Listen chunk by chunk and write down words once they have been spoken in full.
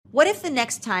What if the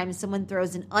next time someone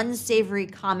throws an unsavory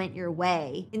comment your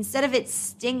way, instead of it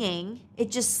stinging,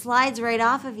 it just slides right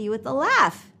off of you with a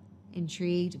laugh?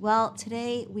 Intrigued? Well,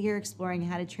 today we are exploring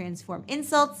how to transform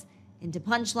insults into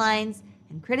punchlines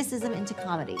and criticism into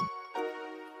comedy.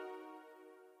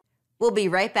 We'll be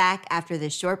right back after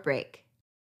this short break.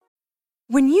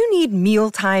 When you need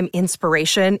mealtime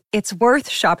inspiration, it's worth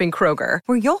shopping Kroger,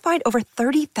 where you'll find over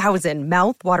 30,000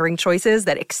 mouth-watering choices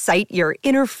that excite your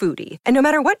inner foodie. And no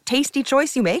matter what tasty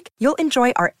choice you make, you'll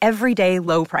enjoy our everyday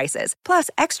low prices, plus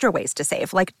extra ways to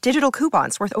save, like digital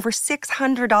coupons worth over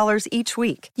 $600 each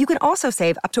week. You can also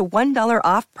save up to $1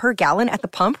 off per gallon at the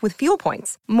pump with fuel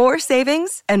points. More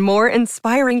savings and more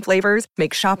inspiring flavors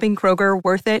make shopping Kroger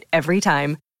worth it every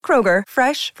time. Kroger,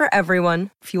 fresh for everyone.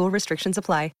 Fuel restrictions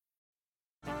apply.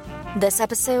 This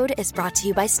episode is brought to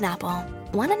you by Snapple.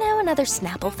 Want to know another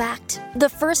Snapple fact? The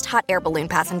first hot air balloon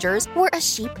passengers were a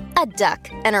sheep, a duck,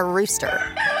 and a rooster.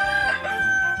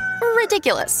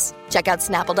 Ridiculous. Check out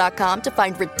Snapple.com to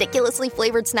find ridiculously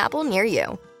flavored Snapple near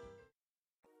you.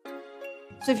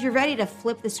 So if you're ready to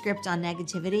flip the script on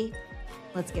negativity,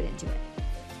 let's get into it.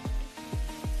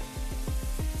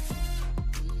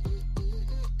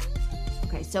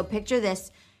 Okay, so picture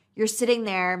this. You're sitting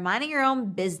there minding your own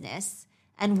business,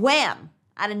 and wham,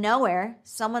 out of nowhere,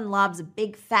 someone lobs a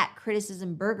big fat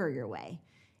criticism burger your way.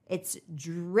 It's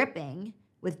dripping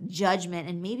with judgment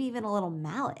and maybe even a little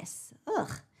malice.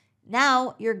 Ugh.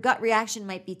 Now, your gut reaction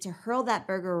might be to hurl that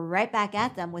burger right back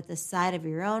at them with the side of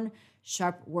your own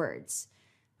sharp words.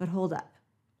 But hold up.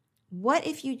 What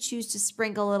if you choose to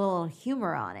sprinkle a little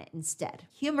humor on it instead?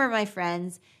 Humor, my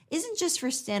friends, isn't just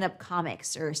for stand-up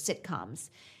comics or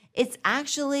sitcoms. It's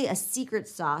actually a secret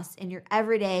sauce in your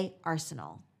everyday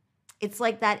arsenal. It's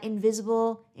like that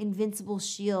invisible, invincible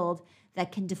shield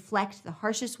that can deflect the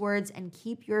harshest words and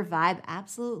keep your vibe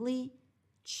absolutely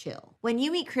chill. When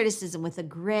you meet criticism with a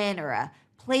grin or a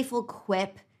playful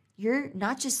quip, you're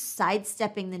not just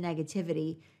sidestepping the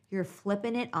negativity, you're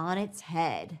flipping it on its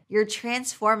head. You're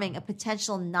transforming a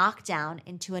potential knockdown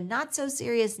into a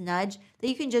not-so-serious nudge that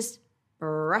you can just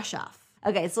brush off.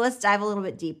 Okay, so let's dive a little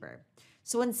bit deeper.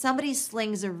 So when somebody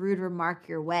slings a rude remark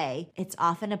your way, it's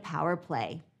often a power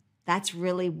play. That's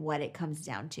really what it comes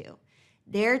down to.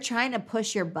 They're trying to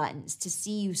push your buttons to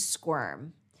see you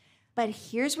squirm. But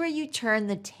here's where you turn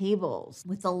the tables.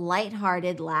 With a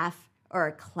lighthearted laugh or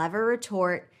a clever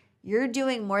retort, you're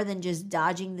doing more than just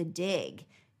dodging the dig.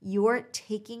 You're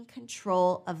taking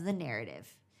control of the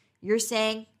narrative. You're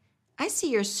saying, I see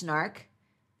your snark,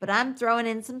 but I'm throwing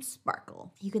in some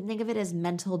sparkle. You can think of it as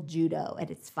mental judo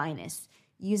at its finest,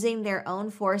 using their own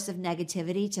force of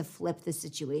negativity to flip the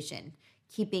situation,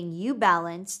 keeping you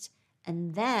balanced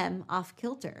and them off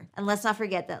kilter. And let's not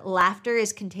forget that laughter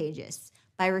is contagious.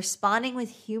 By responding with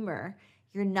humor,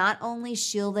 you're not only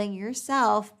shielding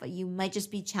yourself, but you might just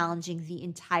be challenging the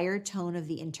entire tone of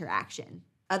the interaction.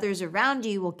 Others around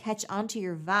you will catch onto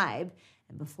your vibe,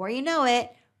 and before you know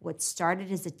it, what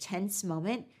started as a tense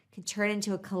moment can turn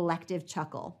into a collective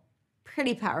chuckle.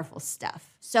 Pretty powerful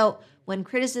stuff. So when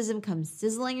criticism comes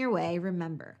sizzling your way,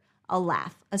 remember, a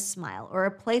laugh, a smile, or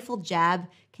a playful jab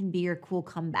can be your cool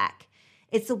comeback.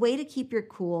 It's a way to keep your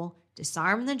cool,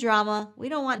 disarm the drama, we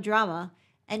don't want drama,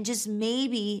 and just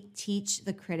maybe teach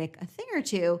the critic a thing or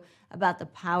two about the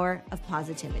power of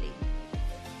positivity.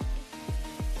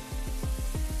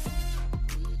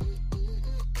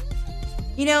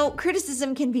 You know,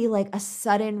 criticism can be like a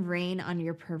sudden rain on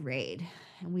your parade.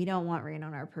 And we don't want rain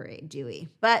on our parade, do we?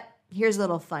 But here's a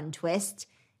little fun twist.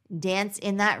 Dance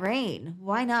in that rain.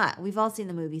 Why not? We've all seen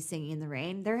the movie Singing in the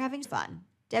Rain. They're having fun.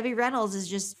 Debbie Reynolds is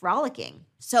just frolicking.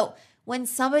 So when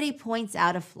somebody points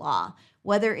out a flaw,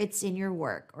 whether it's in your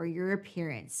work or your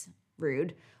appearance,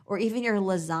 rude, or even your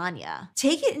lasagna,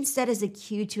 take it instead as a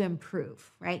cue to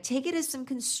improve, right? Take it as some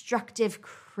constructive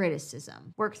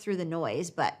criticism. Work through the noise,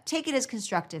 but take it as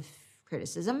constructive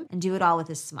criticism and do it all with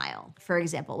a smile. For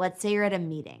example, let's say you're at a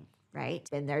meeting, right?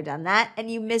 Been there, done that,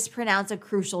 and you mispronounce a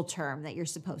crucial term that you're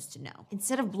supposed to know.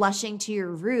 Instead of blushing to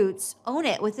your roots, own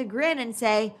it with a grin and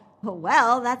say, oh,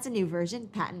 well, that's a new version,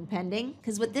 patent pending.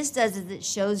 Because what this does is it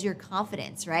shows your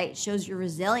confidence, right? It shows your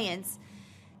resilience.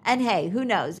 And hey, who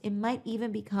knows? It might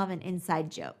even become an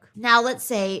inside joke. Now, let's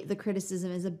say the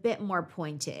criticism is a bit more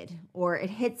pointed, or it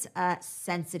hits a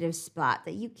sensitive spot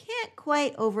that you can't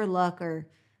quite overlook or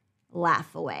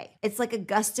laugh away. It's like a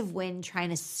gust of wind trying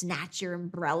to snatch your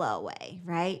umbrella away,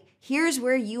 right? Here's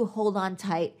where you hold on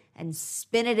tight and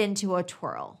spin it into a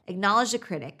twirl. Acknowledge the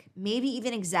critic, maybe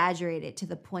even exaggerate it to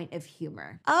the point of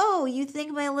humor. Oh, you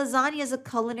think my lasagna is a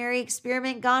culinary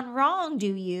experiment gone wrong,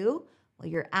 do you? Well,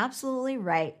 you're absolutely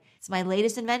right. It's my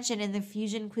latest invention in the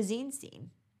fusion cuisine scene.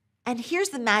 And here's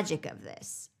the magic of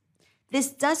this. This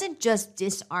doesn't just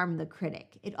disarm the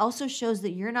critic. It also shows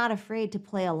that you're not afraid to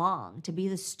play along, to be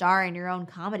the star in your own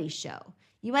comedy show.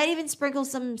 You might even sprinkle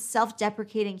some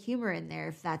self-deprecating humor in there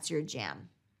if that's your jam.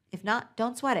 If not,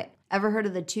 don't sweat it. Ever heard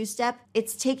of the two-step?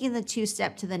 It's taking the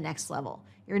two-step to the next level.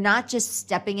 You're not just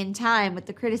stepping in time with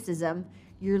the criticism,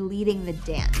 you're leading the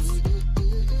dance.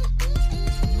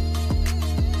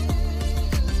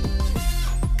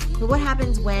 But what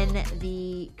happens when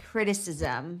the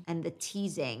criticism and the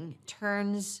teasing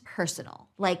turns personal?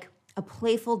 Like a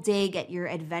playful dig at your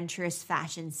adventurous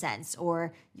fashion sense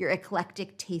or your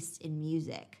eclectic taste in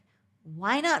music.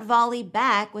 Why not volley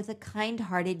back with a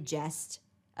kind-hearted jest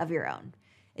of your own?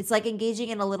 It's like engaging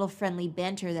in a little friendly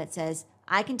banter that says,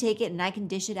 I can take it and I can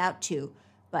dish it out too,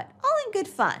 but all in good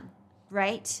fun.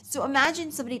 Right? So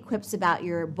imagine somebody quips about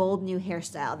your bold new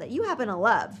hairstyle that you happen to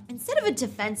love. Instead of a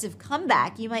defensive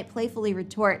comeback, you might playfully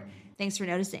retort, thanks for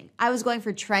noticing. I was going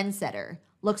for trendsetter.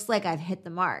 Looks like I've hit the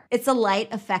mark. It's a light,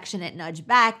 affectionate nudge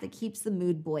back that keeps the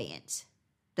mood buoyant.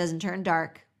 Doesn't turn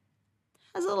dark.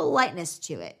 Has a little lightness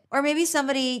to it. Or maybe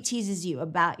somebody teases you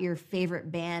about your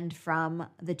favorite band from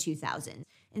the 2000s.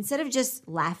 Instead of just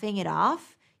laughing it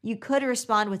off, you could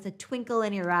respond with a twinkle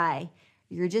in your eye.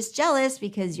 You're just jealous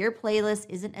because your playlist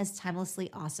isn't as timelessly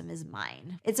awesome as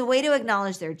mine. It's a way to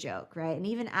acknowledge their joke, right? And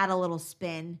even add a little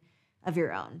spin of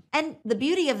your own. And the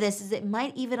beauty of this is it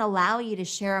might even allow you to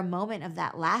share a moment of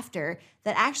that laughter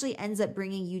that actually ends up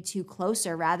bringing you two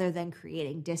closer rather than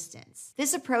creating distance.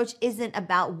 This approach isn't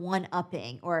about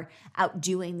one-upping or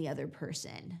outdoing the other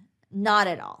person. Not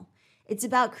at all. It's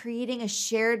about creating a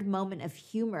shared moment of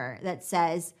humor that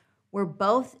says, we're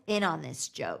both in on this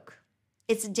joke.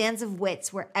 It's a dance of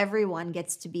wits where everyone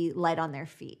gets to be light on their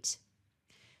feet.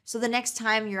 So the next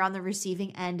time you're on the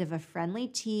receiving end of a friendly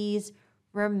tease,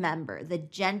 remember the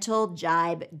gentle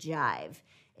jive.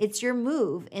 It's your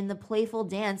move in the playful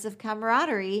dance of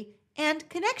camaraderie and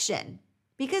connection.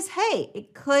 Because hey,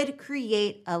 it could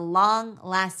create a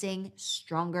long-lasting,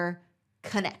 stronger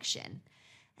connection.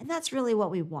 And that's really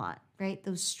what we want, right?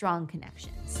 Those strong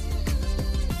connections.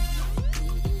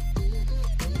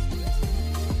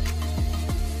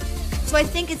 So I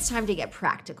think it's time to get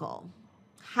practical.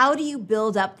 How do you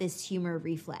build up this humor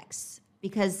reflex?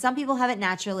 Because some people have it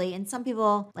naturally and some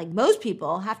people, like most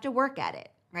people, have to work at it,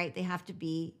 right? They have to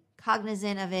be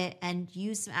cognizant of it and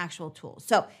use some actual tools.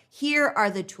 So here are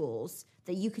the tools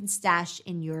that you can stash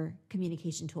in your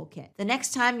communication toolkit. The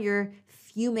next time you're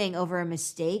fuming over a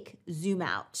mistake, zoom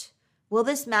out. Will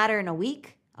this matter in a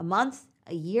week, a month,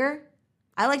 a year?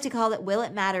 I like to call it, will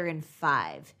it matter in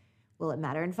 5? Will it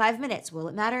matter in 5 minutes? Will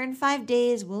it matter in 5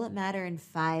 days? Will it matter in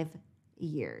 5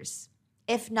 years?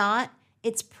 If not,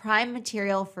 it's prime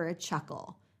material for a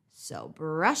chuckle. So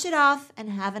brush it off and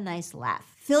have a nice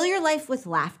laugh. Fill your life with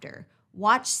laughter.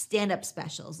 Watch stand-up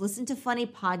specials, listen to funny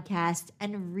podcasts,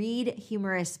 and read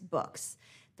humorous books.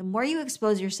 The more you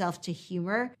expose yourself to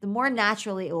humor, the more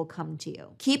naturally it will come to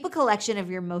you. Keep a collection of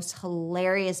your most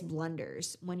hilarious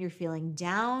blunders. When you're feeling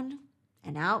down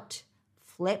and out,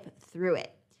 flip through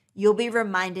it. You'll be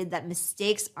reminded that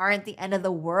mistakes aren't the end of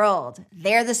the world.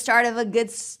 They're the start of a good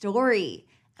story.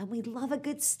 And we love a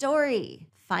good story.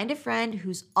 Find a friend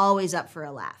who's always up for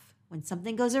a laugh. When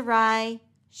something goes awry,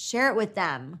 share it with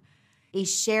them. A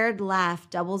shared laugh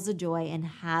doubles the joy and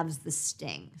halves the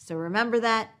sting. So remember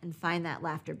that and find that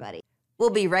laughter buddy. We'll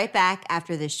be right back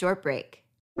after this short break.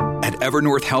 At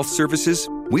Evernorth Health Services,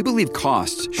 we believe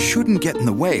costs shouldn't get in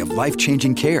the way of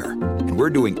life-changing care. And we're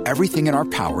doing everything in our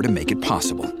power to make it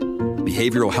possible.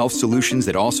 Behavioral health solutions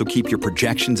that also keep your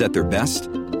projections at their best?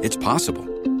 It's possible.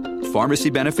 Pharmacy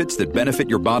benefits that benefit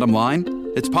your bottom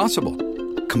line? It's possible.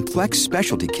 Complex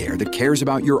specialty care that cares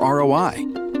about your ROI?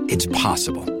 It's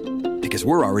possible. Because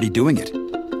we're already doing it.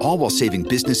 All while saving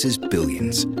businesses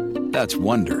billions. That's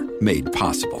Wonder made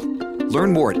possible.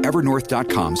 Learn more at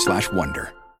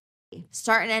evernorth.com/wonder.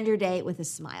 Start and end your day with a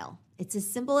smile. It's as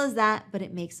simple as that, but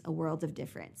it makes a world of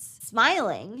difference.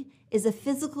 Smiling is a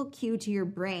physical cue to your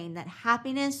brain that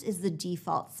happiness is the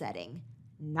default setting.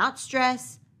 Not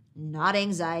stress, not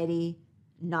anxiety,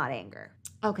 not anger.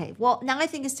 Okay, well, now I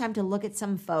think it's time to look at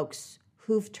some folks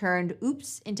who've turned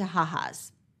oops into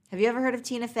ha-has. Have you ever heard of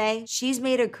Tina Fey? She's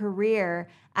made a career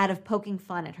out of poking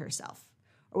fun at herself.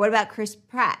 Or what about Chris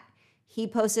Pratt? He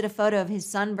posted a photo of his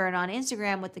sunburn on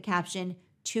Instagram with the caption,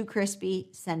 "Too crispy,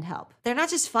 send help." They're not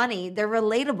just funny, they're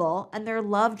relatable, and they're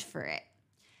loved for it.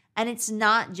 And it's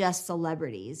not just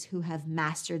celebrities who have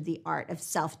mastered the art of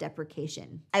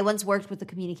self-deprecation. I once worked with a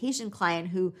communication client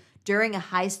who, during a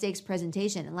high-stakes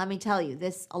presentation, and let me tell you,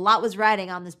 a lot was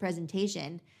riding on this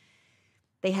presentation,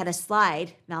 they had a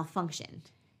slide malfunction.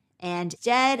 And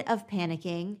instead of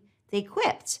panicking, they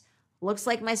quipped, "Looks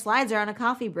like my slides are on a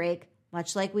coffee break,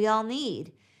 much like we all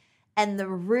need." And the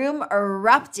room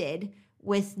erupted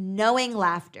with knowing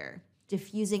laughter,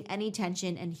 diffusing any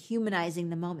tension and humanizing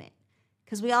the moment.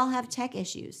 Because we all have tech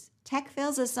issues. Tech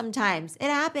fails us sometimes. It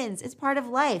happens. It's part of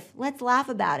life. Let's laugh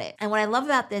about it. And what I love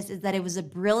about this is that it was a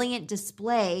brilliant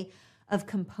display of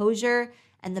composure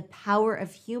and the power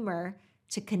of humor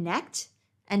to connect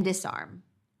and disarm.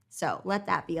 So let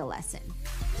that be a lesson.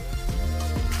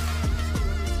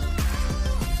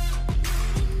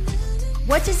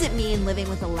 What does it mean living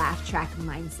with a laugh track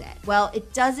mindset? Well,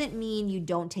 it doesn't mean you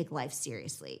don't take life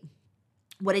seriously.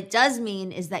 What it does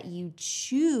mean is that you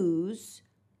choose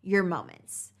your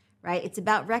moments, right? It's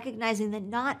about recognizing that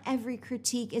not every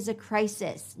critique is a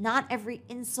crisis, not every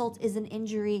insult is an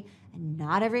injury, and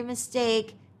not every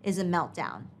mistake is a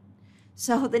meltdown.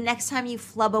 So the next time you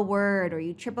flub a word or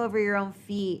you trip over your own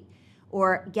feet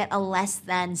or get a less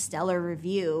than stellar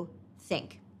review,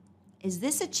 think, is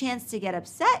this a chance to get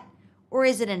upset, or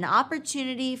is it an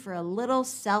opportunity for a little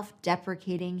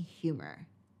self-deprecating humor?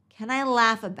 Can I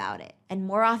laugh about it? And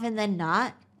more often than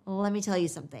not, let me tell you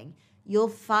something, you'll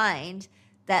find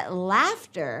that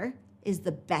laughter is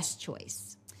the best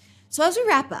choice. So as we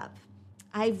wrap up,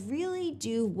 I really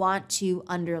do want to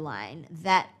underline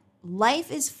that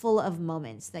life is full of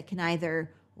moments that can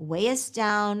either weigh us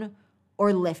down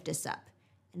or lift us up.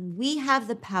 And we have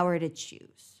the power to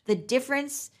choose. The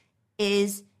difference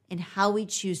is in how we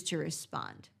choose to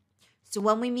respond. So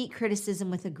when we meet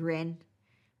criticism with a grin,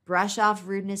 brush off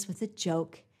rudeness with a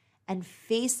joke, and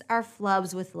face our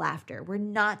flubs with laughter, we're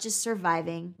not just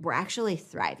surviving, we're actually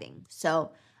thriving.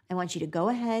 So I want you to go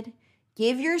ahead,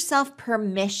 give yourself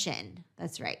permission.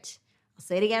 That's right. I'll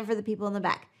say it again for the people in the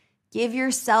back. Give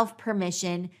yourself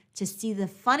permission to see the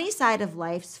funny side of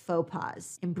life's faux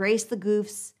pas. Embrace the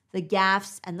goofs, the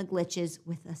gaffes, and the glitches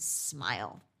with a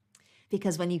smile.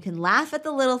 Because when you can laugh at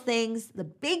the little things, the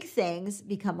big things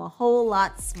become a whole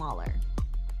lot smaller.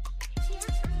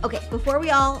 Okay, before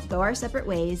we all go our separate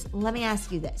ways, let me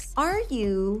ask you this. Are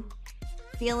you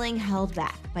feeling held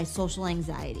back by social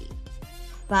anxiety,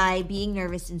 by being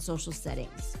nervous in social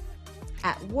settings,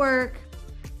 at work,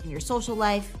 in your social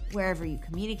life, wherever you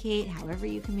communicate, however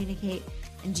you communicate?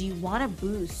 And do you want to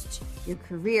boost your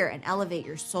career and elevate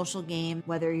your social game,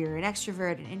 whether you're an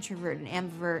extrovert, an introvert, an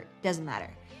ambivert, doesn't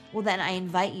matter. Well, then I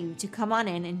invite you to come on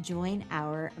in and join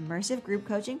our immersive group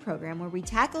coaching program where we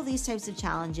tackle these types of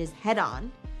challenges head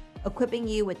on, equipping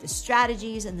you with the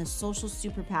strategies and the social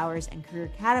superpowers and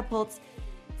career catapults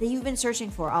that you've been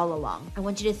searching for all along. I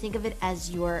want you to think of it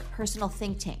as your personal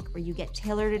think tank where you get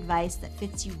tailored advice that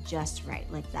fits you just right,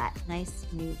 like that nice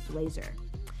new blazer.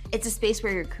 It's a space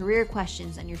where your career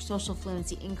questions and your social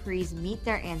fluency inquiries meet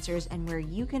their answers and where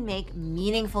you can make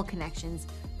meaningful connections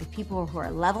with people who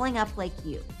are leveling up like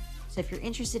you. So if you're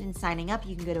interested in signing up,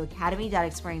 you can go to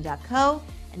academy.exploring.co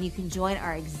and you can join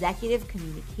our Executive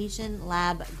Communication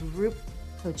Lab group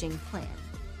coaching plan.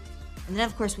 And then,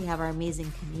 of course, we have our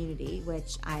amazing community,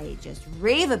 which I just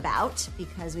rave about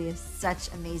because we have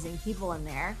such amazing people in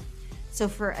there. So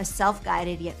for a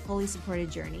self-guided yet fully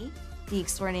supported journey, the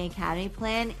Exploring Academy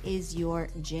plan is your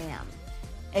jam.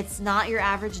 It's not your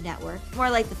average network, more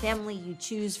like the family you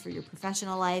choose for your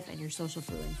professional life and your social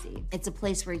fluency. It's a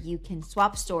place where you can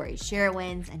swap stories, share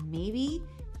wins, and maybe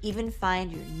even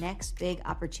find your next big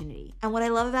opportunity. And what I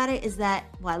love about it is that,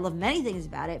 well, I love many things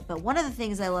about it, but one of the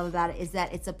things I love about it is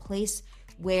that it's a place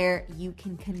where you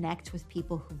can connect with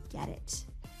people who get it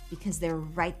because they're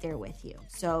right there with you.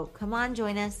 So come on,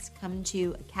 join us. Come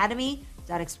to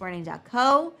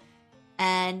academy.exploring.co.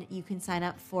 And you can sign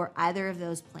up for either of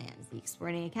those plans, the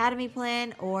Exploring Academy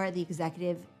plan or the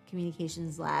Executive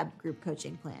Communications Lab group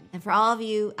coaching plan. And for all of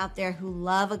you out there who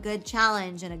love a good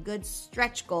challenge and a good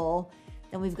stretch goal,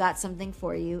 then we've got something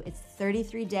for you. It's the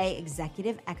 33-day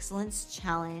Executive Excellence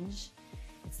Challenge.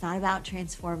 It's not about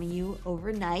transforming you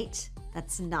overnight.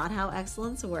 That's not how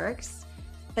excellence works.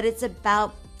 But it's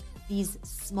about these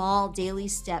small daily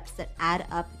steps that add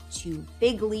up to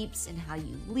big leaps in how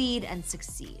you lead and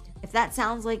succeed. If that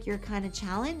sounds like your kind of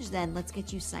challenge, then let's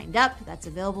get you signed up. That's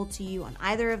available to you on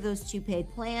either of those two paid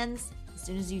plans as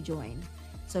soon as you join.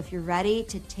 So if you're ready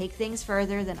to take things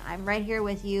further, then I'm right here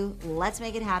with you. Let's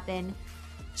make it happen.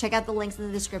 Check out the links in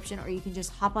the description, or you can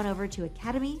just hop on over to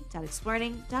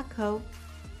academy.exploring.co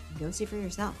and go see for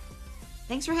yourself.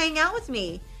 Thanks for hanging out with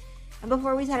me. And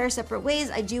before we head our separate ways,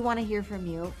 I do want to hear from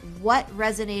you. What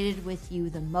resonated with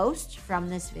you the most from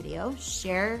this video?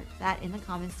 Share that in the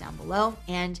comments down below.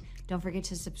 And don't forget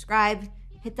to subscribe,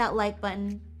 hit that like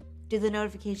button, do the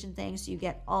notification thing so you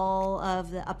get all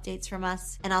of the updates from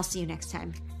us. And I'll see you next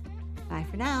time. Bye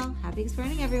for now. Happy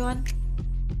exploring, everyone.